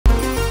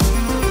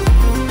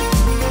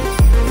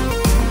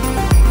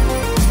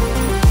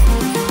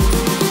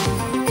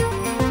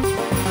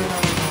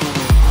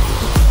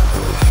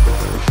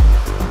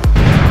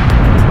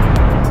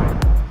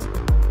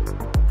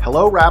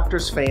Hello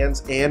Raptors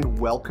fans and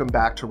welcome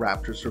back to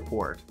Raptors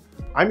Report.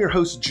 I'm your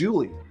host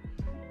Julie,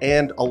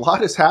 and a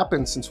lot has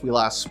happened since we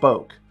last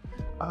spoke.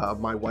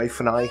 My wife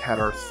and I had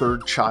our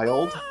third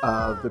child.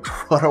 The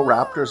Toronto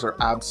Raptors are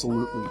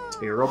absolutely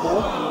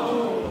terrible.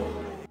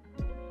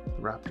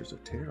 The Raptors are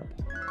terrible.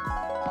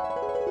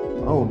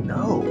 Oh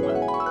no.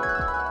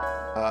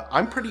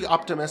 I'm pretty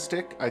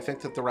optimistic. I think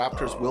that the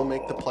Raptors will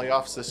make the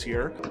playoffs this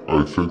year.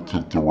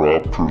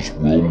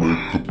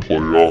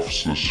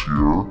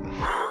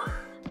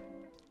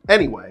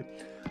 Anyway,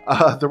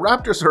 the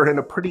Raptors are in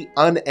a pretty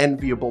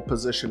unenviable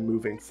position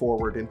moving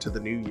forward into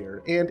the new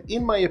year, and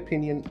in my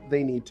opinion,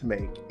 they need to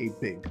make a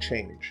big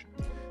change.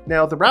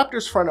 Now, the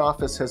Raptors front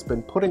office has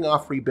been putting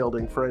off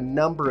rebuilding for a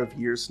number of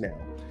years now,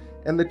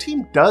 and the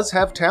team does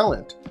have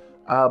talent,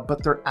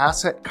 but their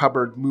asset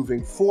cupboard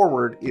moving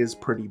forward is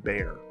pretty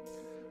bare.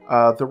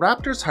 The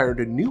Raptors hired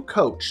a new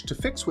coach to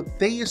fix what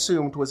they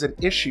assumed was an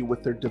issue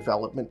with their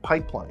development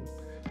pipeline,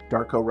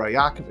 Darko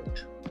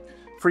Rajakovic.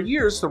 For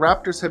years, the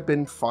Raptors have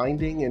been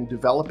finding and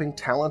developing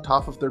talent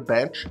off of their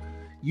bench,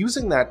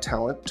 using that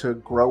talent to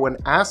grow an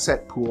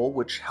asset pool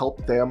which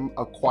helped them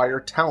acquire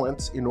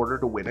talents in order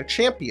to win a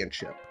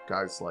championship.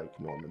 Guys like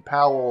Norman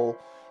Powell,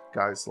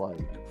 guys like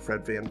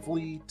Fred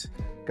VanVleet,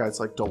 guys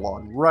like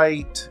DeLon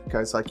Wright,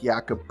 guys like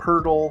Jakob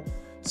Poeltl.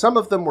 Some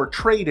of them were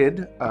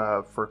traded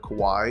for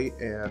Kawhi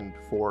and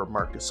for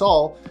Marc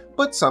Gasol,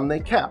 but some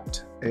they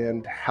kept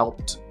and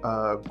helped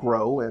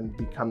grow and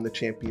become the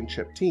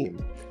championship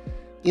team.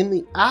 In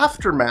the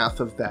aftermath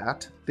of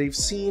that, they've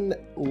seen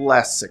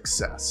less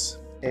success,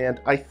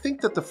 and I think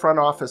that the front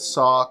office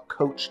saw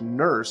Coach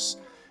Nurse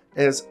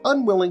as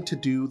unwilling to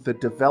do the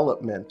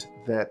development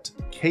that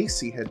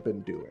Casey had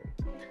been doing.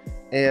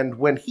 And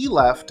when he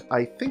left,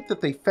 I think that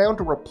they found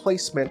a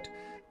replacement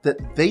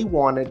that they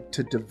wanted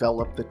to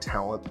develop the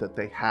talent that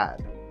they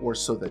had, or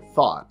so they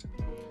thought.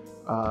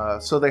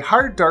 So they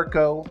hired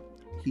Darko.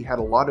 He had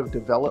a lot of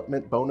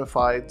development bona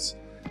fides.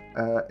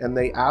 And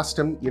they asked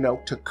him,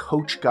 to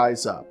coach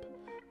guys up.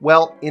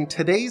 Well, in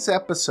today's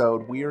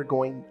episode, we are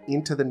going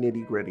into the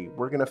nitty-gritty.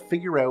 We're going to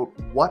figure out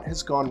what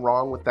has gone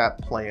wrong with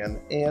that plan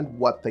and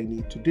what they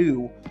need to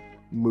do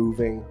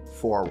moving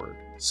forward.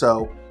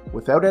 So,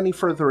 without any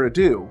further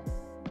ado,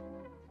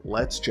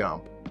 let's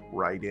jump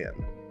right in.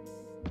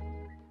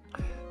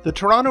 The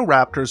Toronto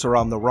Raptors are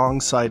on the wrong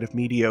side of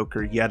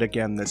mediocre yet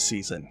again this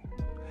season.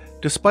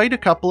 Despite a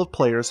couple of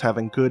players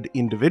having good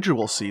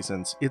individual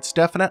seasons, it's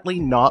definitely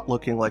not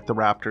looking like the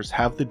Raptors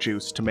have the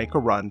juice to make a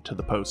run to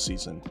the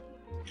postseason.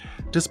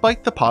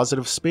 Despite the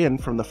positive spin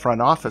from the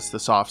front office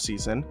this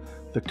offseason,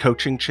 the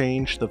coaching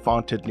change, the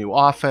vaunted new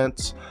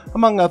offense,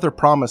 among other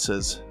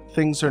promises,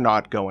 things are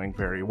not going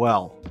very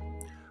well.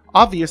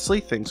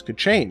 Obviously, things could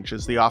change,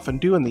 as they often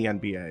do in the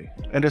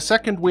NBA, and a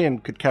second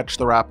wind could catch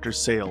the Raptors'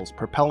 sails,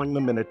 propelling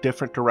them in a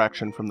different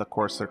direction from the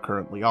course they're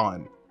currently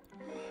on.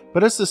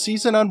 But as the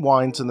season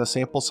unwinds and the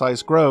sample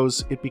size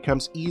grows, it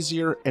becomes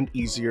easier and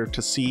easier to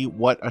see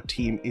what a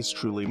team is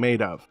truly made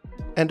of.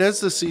 And as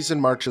the season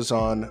marches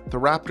on, the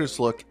Raptors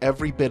look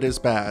every bit as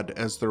bad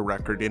as their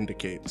record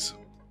indicates.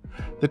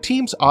 The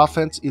team's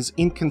offense is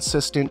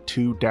inconsistent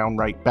to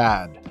downright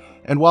bad,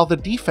 and while the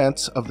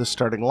defense of the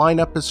starting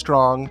lineup is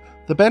strong,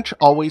 the bench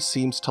always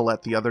seems to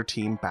let the other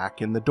team back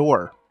in the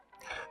door.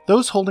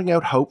 Those holding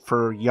out hope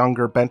for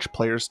younger bench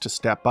players to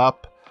step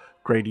up,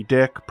 Grady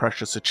Dick,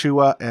 Precious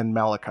Achiuwa, and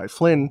Malachi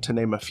Flynn, to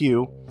name a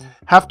few,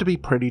 have to be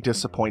pretty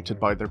disappointed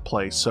by their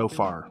play so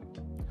far.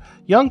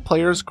 Young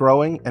players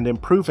growing and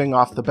improving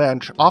off the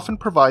bench often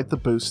provide the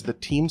boost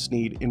that teams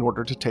need in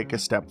order to take a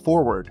step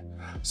forward,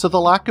 so the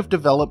lack of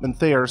development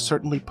there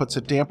certainly puts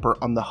a damper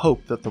on the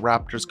hope that the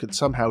Raptors could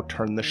somehow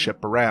turn the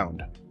ship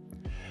around.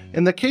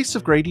 In the case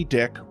of Grady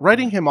Dick,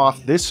 writing him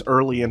off this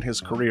early in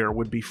his career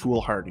would be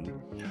foolhardy,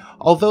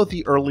 although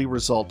the early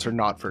results are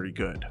not very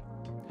good.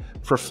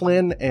 For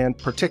Flynn, and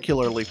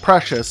particularly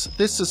Precious,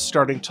 this is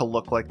starting to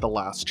look like the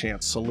last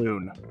chance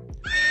saloon.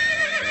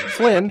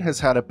 Flynn has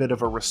had a bit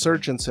of a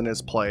resurgence in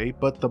his play,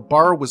 but the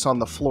bar was on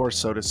the floor,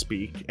 so to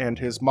speak, and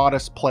his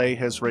modest play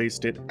has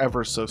raised it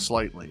ever so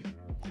slightly.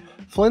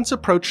 Flynn's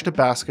approach to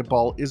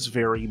basketball is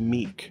very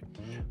meek,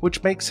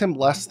 which makes him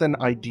less than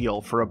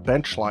ideal for a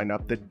bench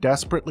lineup that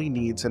desperately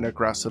needs an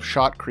aggressive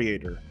shot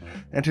creator,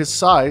 and his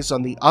size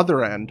on the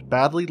other end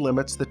badly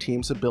limits the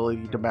team's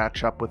ability to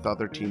match up with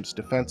other teams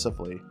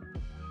defensively.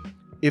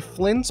 If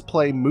Flynn's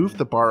play moved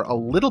the bar a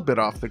little bit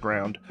off the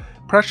ground,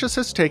 Precious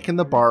has taken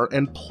the bar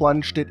and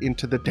plunged it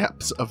into the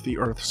depths of the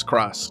Earth's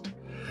crust.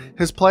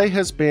 His play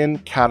has been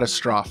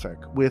catastrophic,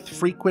 with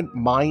frequent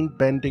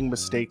mind-bending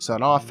mistakes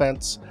on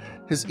offense,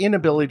 his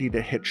inability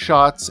to hit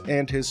shots,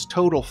 and his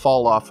total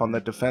fall-off on the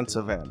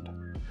defensive end.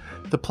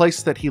 The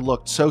place that he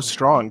looked so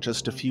strong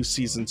just a few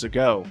seasons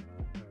ago.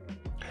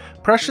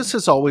 Precious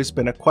has always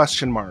been a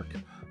question mark.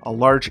 A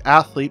large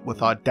athlete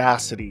with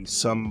audacity,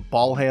 some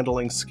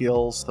ball-handling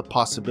skills, the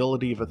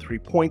possibility of a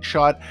three-point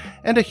shot,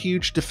 and a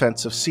huge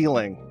defensive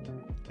ceiling.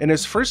 In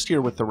his first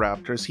year with the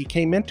Raptors, he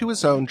came into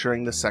his own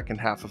during the second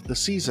half of the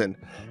season,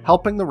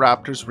 helping the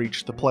Raptors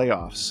reach the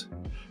playoffs.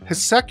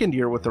 His second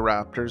year with the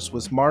Raptors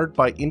was marred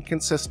by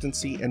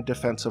inconsistency and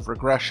defensive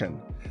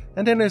regression,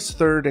 and in his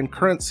third and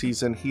current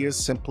season he has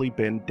simply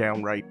been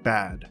downright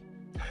bad.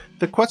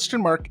 The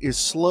question mark is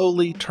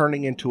slowly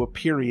turning into a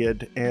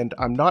period, and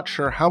I'm not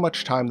sure how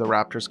much time the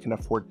Raptors can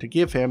afford to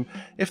give him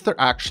if they're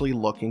actually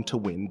looking to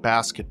win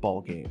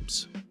basketball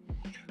games.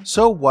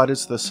 So what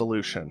is the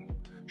solution?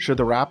 Should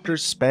the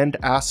Raptors spend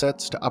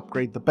assets to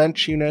upgrade the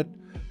bench unit?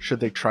 Should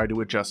they try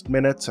to adjust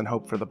minutes and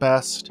hope for the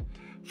best?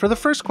 For the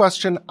first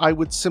question, I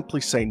would simply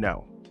say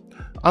no.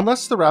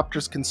 Unless the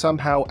Raptors can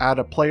somehow add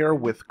a player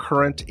with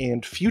current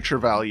and future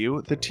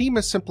value, the team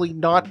is simply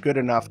not good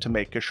enough to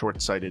make a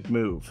short-sighted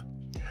move.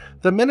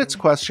 The minutes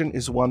question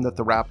is one that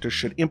the Raptors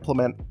should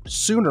implement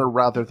sooner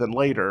rather than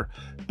later,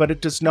 but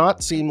it does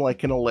not seem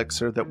like an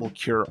elixir that will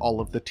cure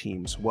all of the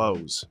team's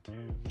woes.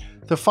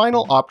 The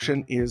final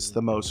option is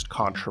the most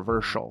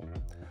controversial.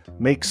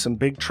 Make some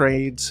big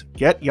trades,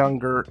 get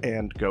younger,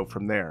 and go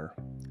from there.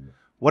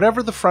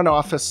 Whatever the front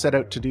office set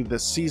out to do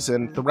this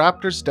season, the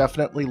Raptors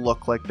definitely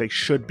look like they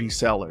should be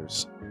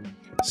sellers.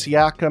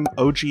 Siakam,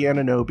 OG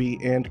Anunoby,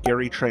 and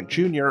Gary Trent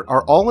Jr.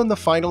 are all in the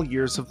final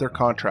years of their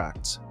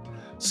contracts.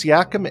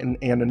 Siakam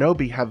and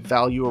Anunoby have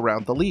value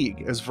around the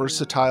league as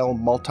versatile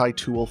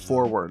multi-tool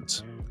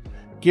forwards.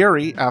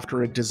 Gary,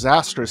 after a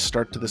disastrous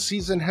start to the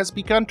season, has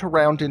begun to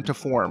round into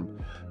form,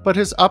 but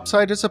his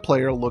upside as a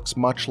player looks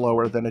much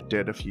lower than it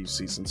did a few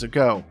seasons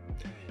ago.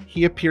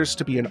 He appears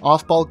to be an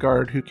off-ball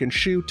guard who can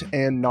shoot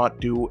and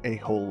not do a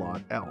whole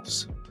lot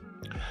else.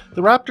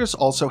 The Raptors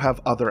also have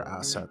other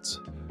assets.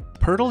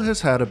 Poeltl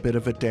has had a bit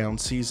of a down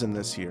season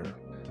this year.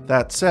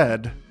 That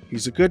said,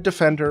 he's a good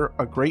defender,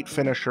 a great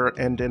finisher,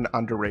 and an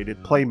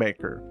underrated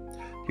playmaker.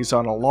 He's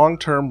on a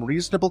long-term,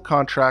 reasonable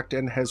contract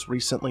and has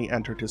recently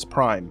entered his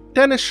prime.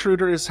 Dennis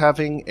Schroeder is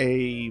having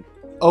a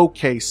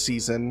okay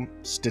season,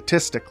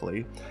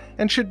 statistically,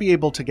 and should be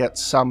able to get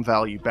some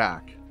value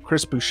back.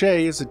 Chris Boucher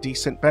is a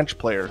decent bench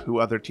player who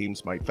other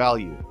teams might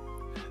value.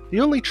 The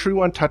only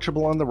true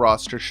untouchable on the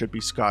roster should be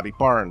Scotty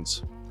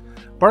Barnes.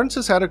 Barnes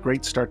has had a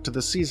great start to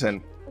the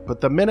season, but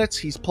the minutes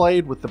he's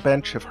played with the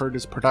bench have hurt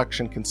his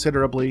production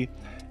considerably,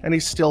 and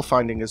he's still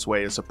finding his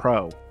way as a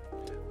pro.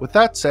 With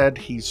that said,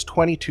 he's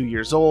 22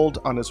 years old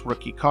on his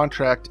rookie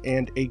contract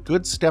and a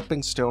good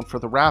stepping stone for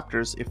the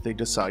Raptors if they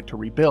decide to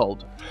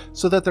rebuild,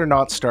 so that they're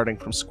not starting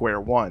from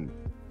square one.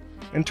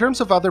 In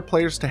terms of other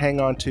players to hang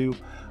on to,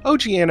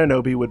 OG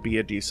Anunoby would be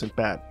a decent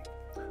bet.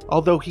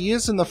 Although he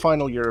is in the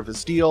final year of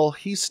his deal,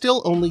 he's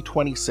still only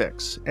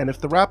 26, and if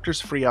the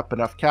Raptors free up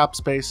enough cap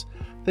space,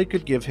 they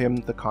could give him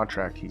the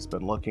contract he's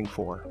been looking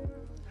for.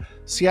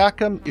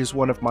 Siakam is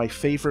one of my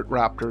favorite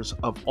Raptors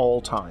of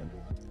all time.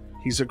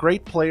 He's a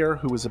great player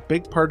who was a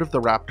big part of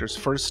the Raptors'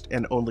 first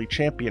and only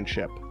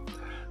championship.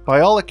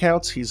 By all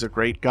accounts, he's a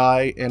great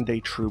guy and a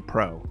true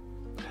pro.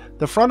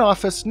 The front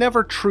office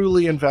never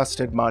truly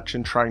invested much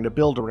in trying to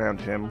build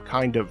around him,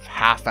 kind of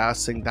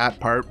half-assing that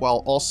part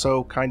while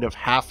also kind of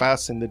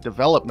half-assing the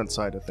development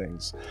side of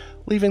things,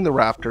 leaving the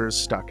Raptors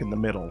stuck in the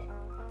middle.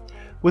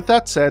 With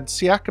that said,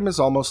 Siakam is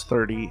almost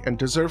 30 and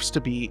deserves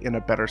to be in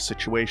a better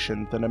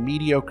situation than a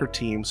mediocre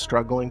team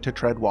struggling to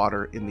tread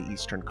water in the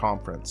Eastern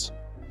Conference.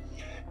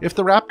 If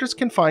the Raptors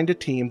can find a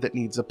team that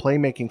needs a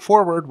playmaking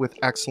forward with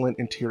excellent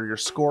interior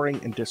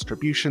scoring and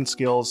distribution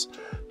skills,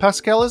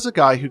 Pascal is a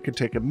guy who could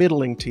take a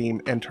middling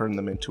team and turn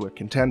them into a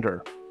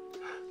contender.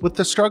 With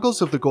the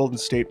struggles of the Golden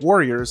State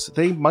Warriors,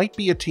 they might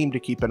be a team to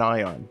keep an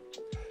eye on.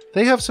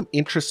 They have some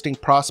interesting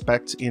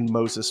prospects in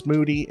Moses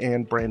Moody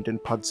and Brandon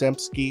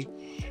Podziemski,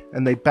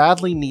 and they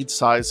badly need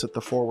size at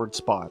the forward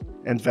spot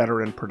and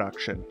veteran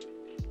production.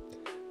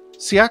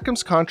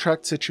 Siakam's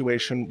contract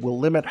situation will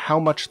limit how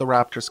much the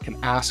Raptors can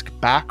ask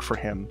back for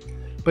him,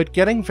 but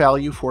getting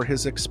value for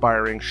his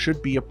expiring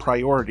should be a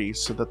priority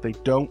so that they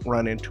don't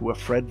run into a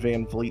Fred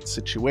VanVleet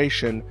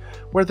situation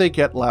where they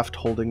get left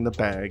holding the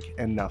bag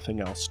and nothing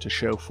else to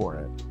show for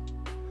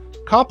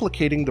it.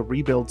 Complicating the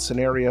rebuild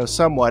scenario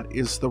somewhat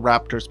is the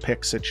Raptors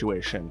pick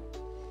situation.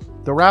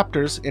 The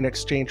Raptors, in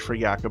exchange for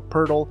Jakob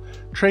Poeltl,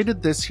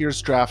 traded this year's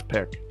draft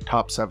pick,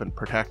 top 7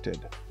 protected.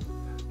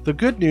 The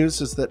good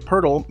news is that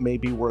Poeltl may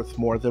be worth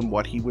more than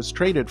what he was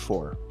traded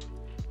for.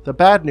 The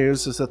bad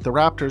news is that the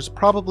Raptors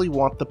probably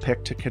want the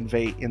pick to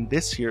convey in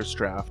this year's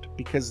draft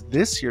because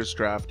this year's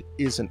draft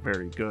isn't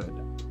very good.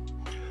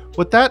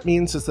 What that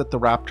means is that the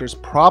Raptors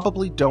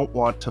probably don't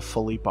want to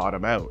fully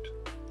bottom out.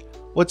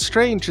 What's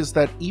strange is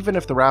that even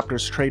if the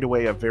Raptors trade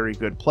away a very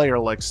good player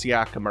like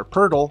Siakam or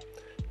Poeltl,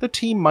 the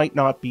team might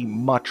not be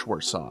much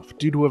worse off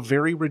due to a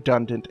very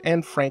redundant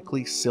and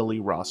frankly silly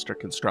roster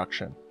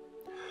construction.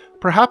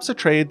 Perhaps a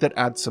trade that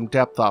adds some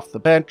depth off the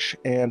bench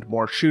and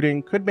more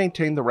shooting could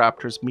maintain the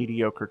Raptors'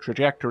 mediocre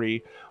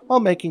trajectory while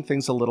making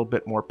things a little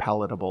bit more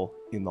palatable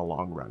in the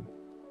long run.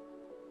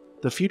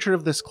 The future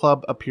of this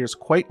club appears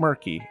quite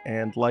murky,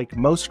 and like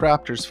most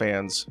Raptors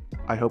fans,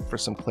 I hope for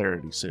some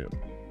clarity soon.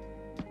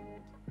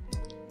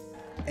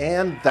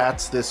 And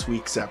that's this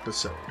week's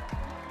episode.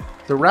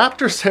 The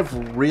Raptors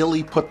have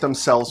really put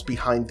themselves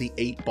behind the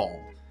 8 ball.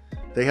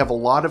 They have a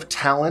lot of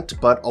talent,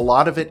 but a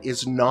lot of it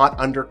is not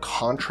under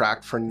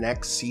contract for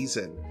next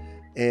season.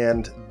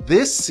 And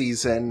this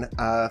season,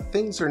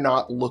 things are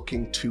not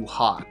looking too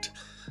hot.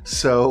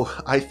 So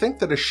I think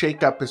that a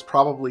shakeup is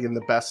probably in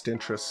the best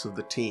interests of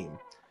the team.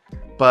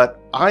 But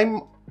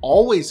I'm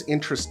always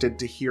interested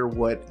to hear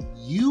what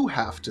you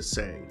have to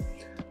say.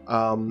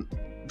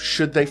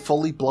 Should they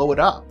fully blow it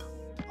up?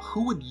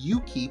 Who would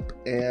you keep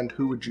and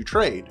who would you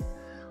trade?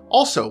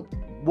 Also,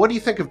 what do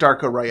you think of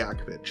Darko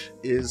Rajakovic?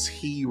 Is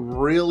he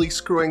really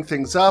screwing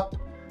things up?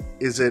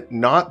 Is it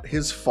not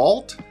his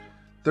fault?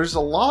 There's a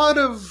lot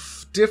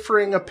of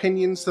differing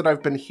opinions that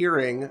I've been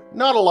hearing.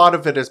 Not a lot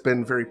of it has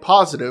been very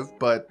positive,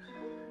 but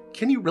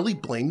can you really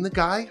blame the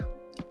guy?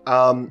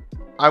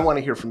 I want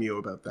to hear from you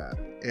about that.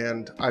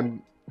 And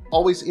I'm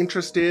always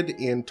interested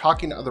in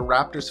talking to other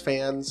Raptors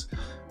fans,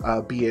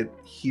 be it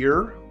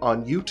here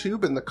on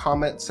YouTube in the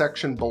comment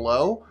section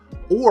below,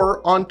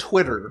 or on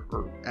Twitter,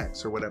 or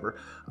X or whatever,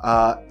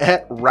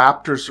 at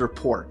Raptors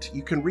Report.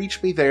 You can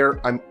reach me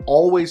there. I'm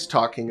always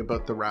talking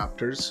about the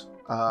Raptors,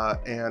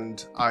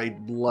 and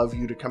I'd love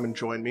you to come and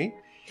join me.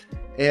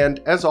 And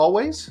as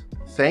always,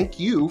 thank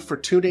you for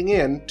tuning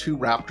in to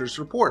Raptors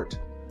Report,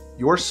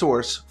 your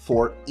source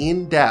for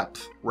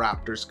in-depth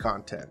Raptors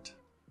content.